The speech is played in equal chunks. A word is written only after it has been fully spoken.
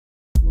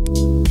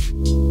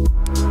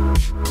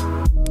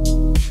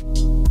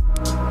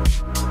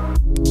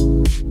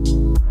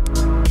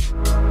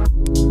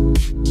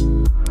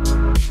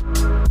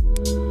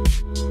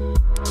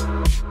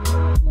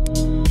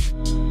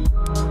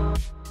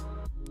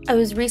I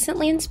was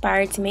recently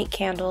inspired to make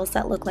candles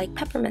that look like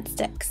peppermint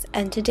sticks,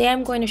 and today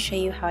I'm going to show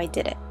you how I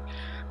did it.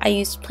 I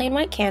used plain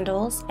white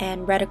candles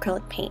and red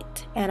acrylic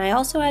paint, and I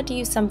also had to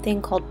use something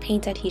called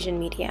Paint Adhesion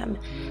Medium.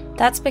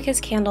 That's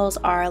because candles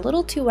are a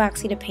little too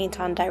waxy to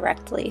paint on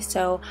directly,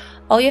 so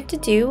all you have to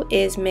do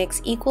is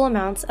mix equal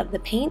amounts of the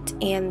paint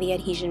and the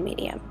adhesion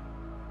medium.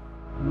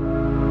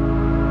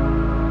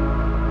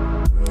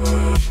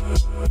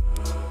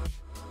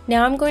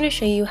 Now I'm going to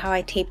show you how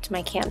I taped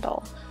my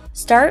candle.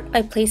 Start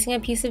by placing a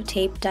piece of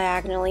tape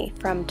diagonally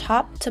from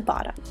top to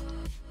bottom.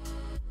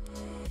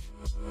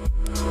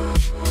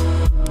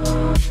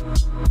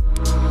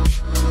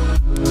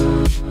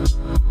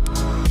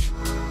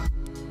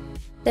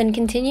 Then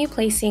continue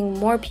placing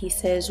more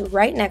pieces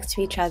right next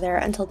to each other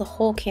until the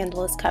whole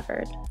candle is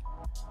covered.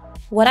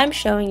 What I'm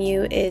showing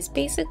you is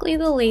basically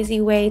the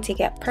lazy way to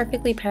get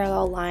perfectly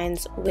parallel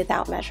lines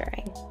without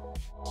measuring.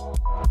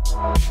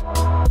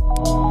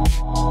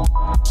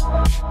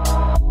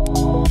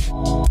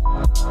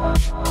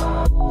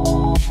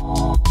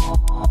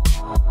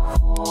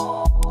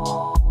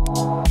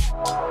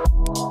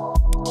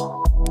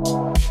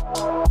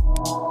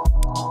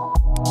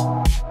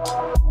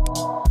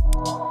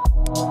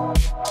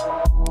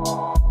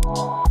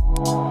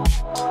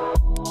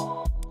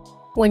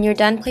 When you're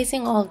done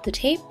placing all of the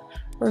tape,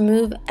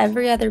 remove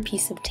every other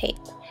piece of tape.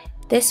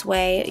 This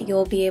way,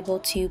 you'll be able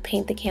to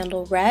paint the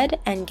candle red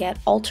and get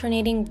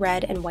alternating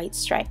red and white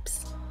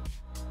stripes.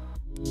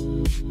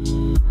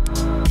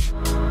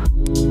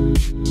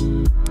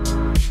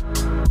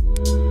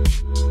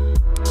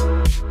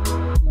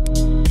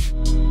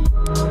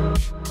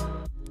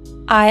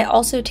 I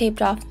also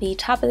taped off the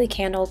top of the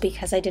candle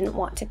because I didn't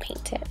want to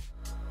paint it.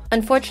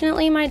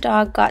 Unfortunately, my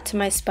dog got to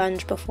my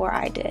sponge before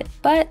I did,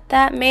 but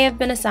that may have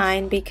been a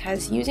sign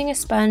because using a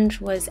sponge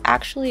was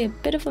actually a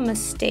bit of a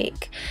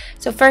mistake.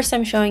 So first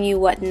I'm showing you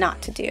what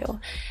not to do.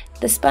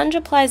 The sponge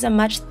applies a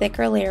much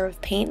thicker layer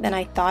of paint than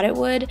I thought it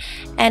would,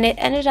 and it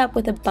ended up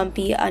with a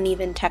bumpy,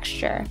 uneven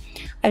texture.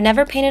 I've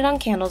never painted on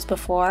candles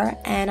before,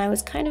 and I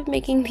was kind of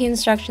making the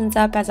instructions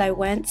up as I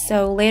went,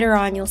 so later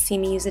on you'll see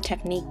me use a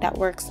technique that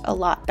works a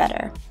lot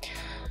better.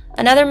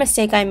 Another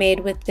mistake I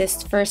made with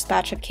this first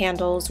batch of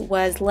candles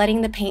was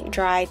letting the paint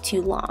dry too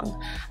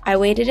long. I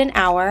waited an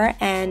hour,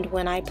 and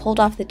when I pulled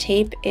off the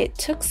tape, it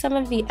took some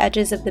of the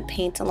edges of the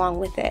paint along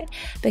with it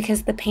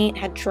because the paint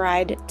had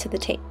dried to the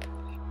tape.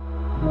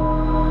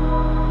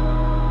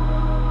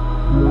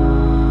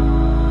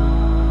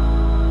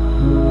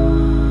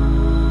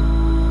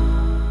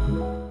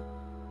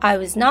 I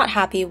was not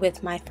happy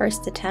with my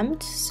first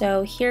attempt,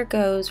 so here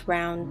goes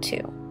round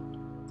 2.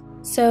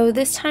 So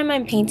this time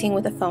I'm painting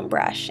with a foam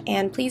brush,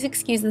 and please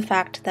excuse the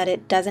fact that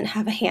it doesn't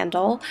have a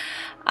handle.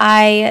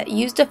 I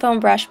used a foam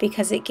brush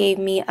because it gave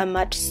me a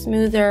much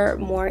smoother,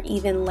 more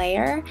even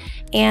layer,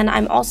 and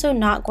I'm also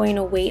not going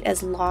to wait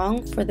as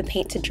long for the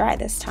paint to dry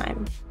this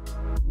time.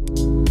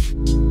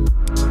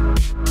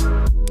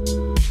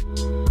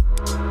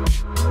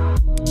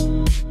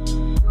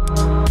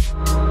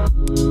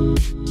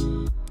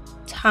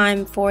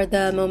 Time for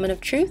the moment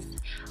of truth.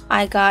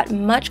 I got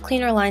much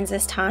cleaner lines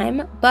this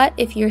time, but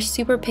if you're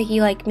super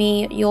picky like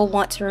me, you'll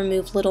want to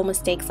remove little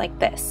mistakes like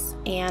this,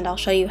 and I'll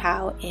show you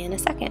how in a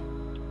second.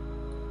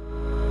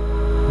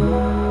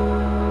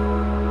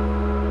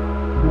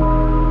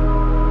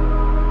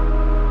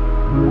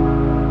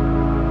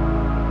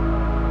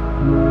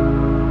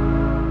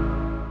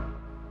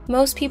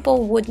 Most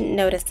people wouldn't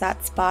notice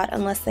that spot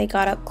unless they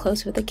got up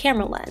close with a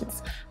camera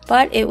lens,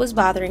 but it was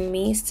bothering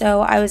me, so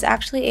I was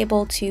actually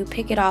able to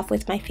pick it off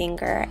with my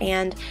finger,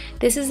 and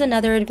this is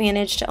another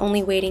advantage to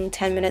only waiting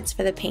 10 minutes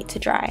for the paint to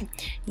dry.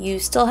 You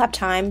still have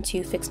time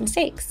to fix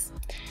mistakes.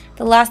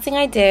 The last thing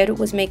I did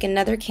was make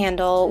another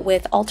candle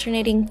with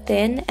alternating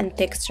thin and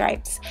thick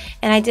stripes,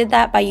 and I did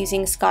that by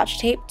using Scotch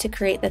tape to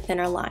create the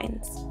thinner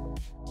lines.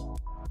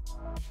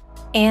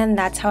 And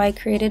that's how I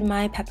created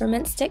my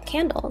peppermint stick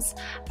candles.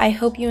 I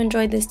hope you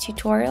enjoyed this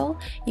tutorial.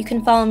 You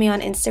can follow me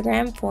on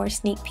Instagram for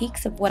sneak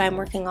peeks of what I'm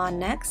working on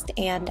next,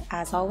 and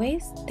as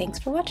always, thanks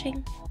for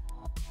watching.